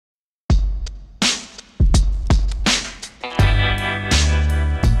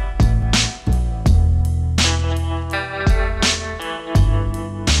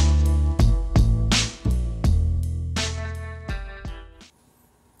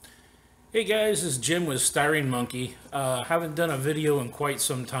Hey guys, this is Jim with Styrene Monkey. Haven't done a video in quite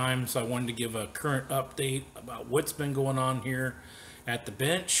some time, so I wanted to give a current update about what's been going on here at the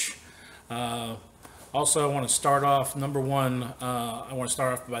bench. Also, I want to start off, number one, I want to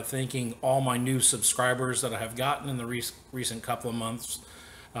start off by thanking all my new subscribers that I have gotten in the recent couple of months.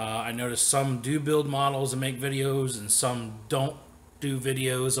 I noticed some do build models and make videos, and some don't do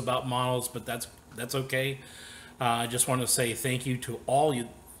videos about models, but that's okay. I just want to say thank you to all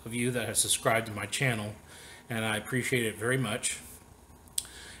of you that have subscribed to my channel, and I appreciate it very much.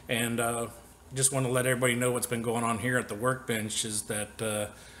 And just want to let everybody know what's been going on here at the workbench is that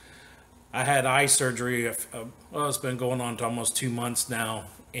I had eye surgery. Well, it's been going on to almost 2 months now,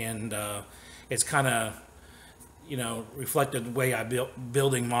 and it's kind of reflected the way I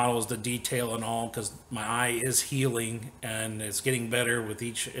building models, the detail and all, because my eye is healing and it's getting better with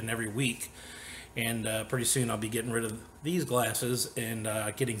each and every week. And pretty soon I'll be getting rid of these glasses and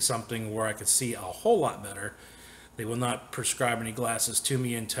getting something where I could see a whole lot better. They will not prescribe any glasses to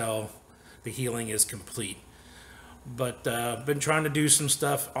me until the healing is complete. But I've been trying to do some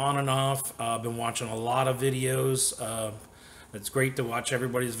stuff on and off. I've been watching a lot of videos. It's great to watch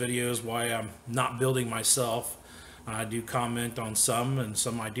everybody's videos, why I'm not building myself. I do comment on some, and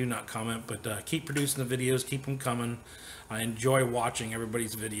some I do not comment, but keep producing the videos, keep them coming. I enjoy watching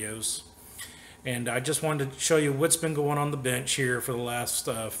everybody's videos. And I just wanted to show you what's been going on the bench here for the last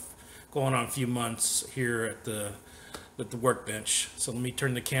going on a few months here at the workbench. So let me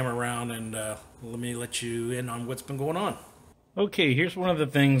turn the camera around and let me let you in on what's been going on. Okay, here's one of the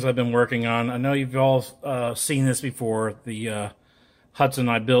things I've been working on. I know you've all seen this before. The Hudson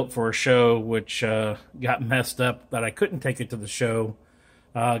I built for a show, which got messed up that I couldn't take it to the show.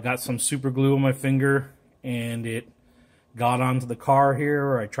 Got some super glue on my finger, and it got onto the car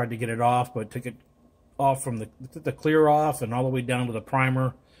here. I tried to get it off, but took it off from the clear off and all the way down to the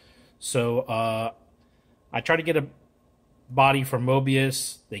primer. So I tried to get a body from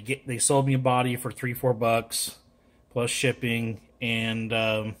Mobius. They sold me a body for $3-4 bucks plus shipping. And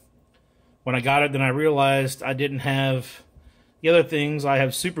when I got it, then I realized I didn't have the other things I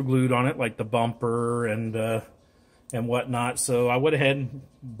have super glued on it, like the bumper and whatnot. So I went ahead and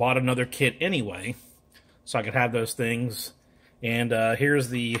bought another kit anyway, so I could have those things. And here's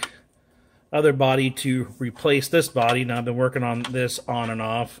the other body to replace this body. Now I've been working on this on and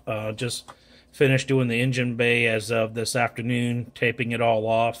off. Just finished doing the engine bay as of this afternoon, taping it all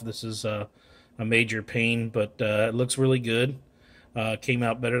off. This is a major pain, but it looks really good. Came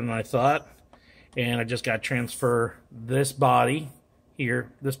out better than I thought. And I just got to transfer this body here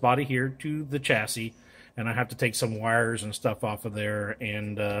to the chassis, and I have to take some wires and stuff off of there,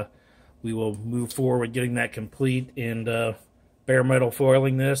 and we will move forward getting that complete and bare metal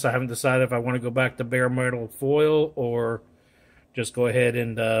foiling this. I haven't decided if I want to go back to bare metal foil or just go ahead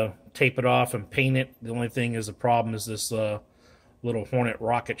and tape it off and paint it. The only thing is, the problem is this little Hornet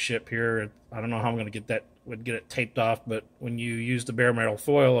rocket ship here. I don't know how I'm going to get it taped off, but when you use the bare metal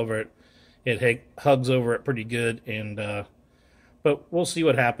foil over it, it hugs over it pretty good. And but we'll see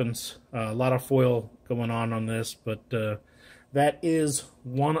what happens. A lot of foil going on this, but that is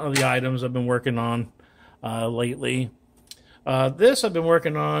one of the items I've been working on lately. This I've been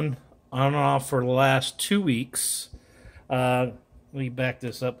working on and off for the last 2 weeks. Let me back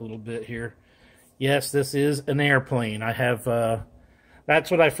this up a little bit here. Yes, this is an airplane. I have,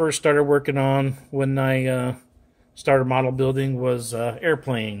 that's what I first started working on when I started model building, was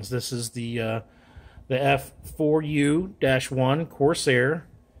airplanes. This is the F4U-1 Corsair,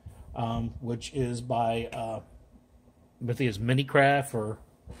 which is by, I think it's Minicraft, or,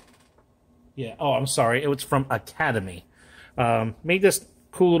 yeah, oh, I'm sorry, it was from Academy. Made this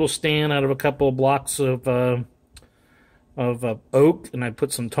cool little stand out of a couple of blocks of oak, and I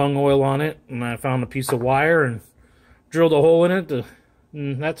put some tung oil on it, and I found a piece of wire and drilled a hole in it.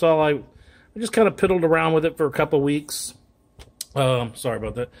 And that's all. I just kind of piddled around with it for a couple of weeks. Sorry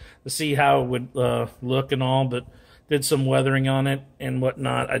about that. To see how it would look and all, but did some weathering on it and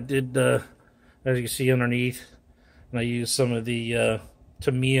whatnot. I did, as you see underneath, and I used some of the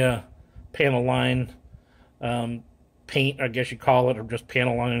Tamiya panel line paint, I guess you call it, or just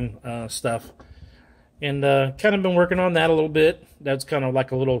panel line stuff. And kind of been working on that a little bit. That's kind of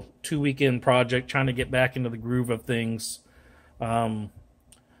like a little 2-weekend project, trying to get back into the groove of things. But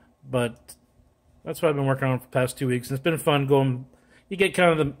that's what I've been working on for the past 2 weeks. And it's been fun going. You get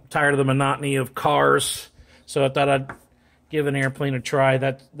kind of tired of the monotony of cars, so I thought I'd give an airplane a try.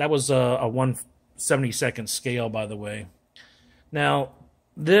 That was a 1/72nd scale, by the way. Now,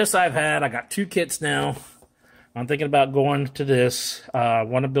 this I got 2 kits now. I'm thinking about going to this. I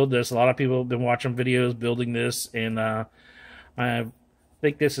want to build this. A lot of people have been watching videos building this, and I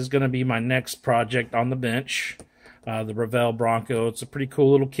think this is going to be my next project on the bench. The Revell Bronco. It's a pretty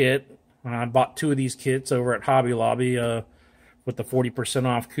cool little kit. I bought 2 of these kits over at Hobby Lobby with the 40%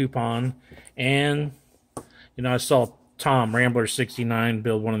 off coupon. And, you know, I saw Tom, Rambler69,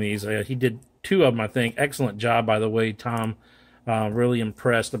 build one of these. He did 2 of them, I think. Excellent job, by the way, Tom. Really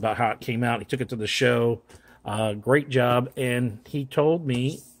impressed about how it came out. He took it to the show. Great job. And he told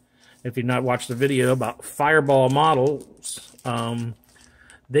me, if you've not watched the video, about Fireball Models.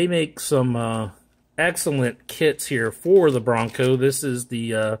 They make some excellent kits here for the Bronco. This is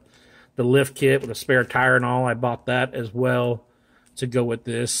the lift kit with a spare tire and all. I bought that as well to go with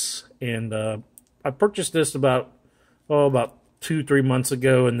this. And I purchased this about 2-3 months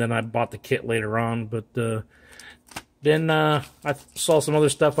ago, and then I bought the kit later on. But then I saw some other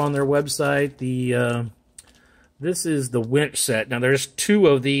stuff on their website. This is the winch set. Now, there's 2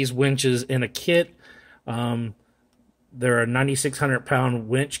 of these winches in a kit. They're a 9,600-pound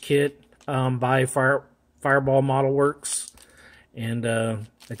winch kit by Fireball Modelworks. And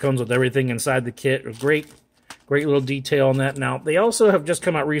it comes with everything inside the kit. Great little detail on that. Now, they also have just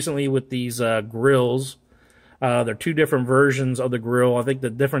come out recently with these grills. They're 2 different versions of the grill. I think the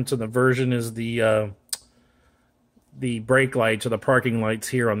difference in the version is the brake lights or the parking lights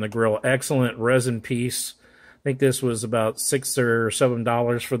here on the grill. Excellent resin piece. I think this was about $6 or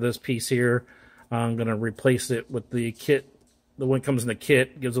 $7 for this piece here. I'm going to replace it with the kit. The one comes in the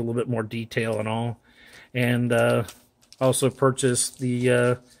kit, gives a little bit more detail and all. And also purchased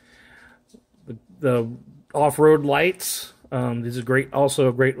the off-road lights. These are also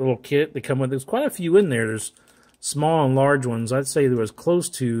a great little kit. They come with, there's quite a few in there. There's small and large ones. I'd say there was close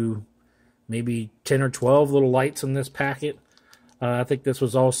to maybe 10 or 12 little lights in this packet. I think this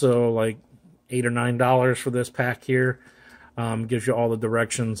was also like $8 or $9 for this pack here. Gives you all the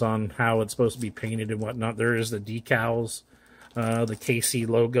directions on how it's supposed to be painted and whatnot. There is the decals, the KC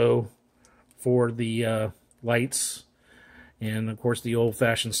logo for the lights, and of course the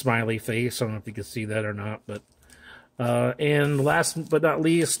old-fashioned smiley face. I don't know if you can see that or not, but and last but not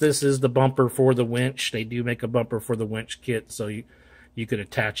least, this is the bumper for the winch. They do make a bumper for the winch kit, so you could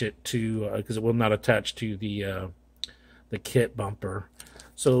attach it to, because it will not attach to the kit bumper.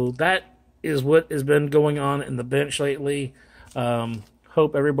 So that is what has been going on in the bench lately.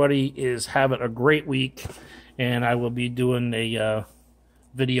 Hope everybody is having a great week, and I will be doing a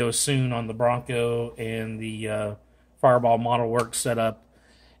video soon on the Bronco and the Fireball Modelworks setup.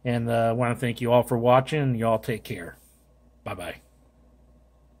 And I want to thank you all for watching. You all take care. Bye-bye.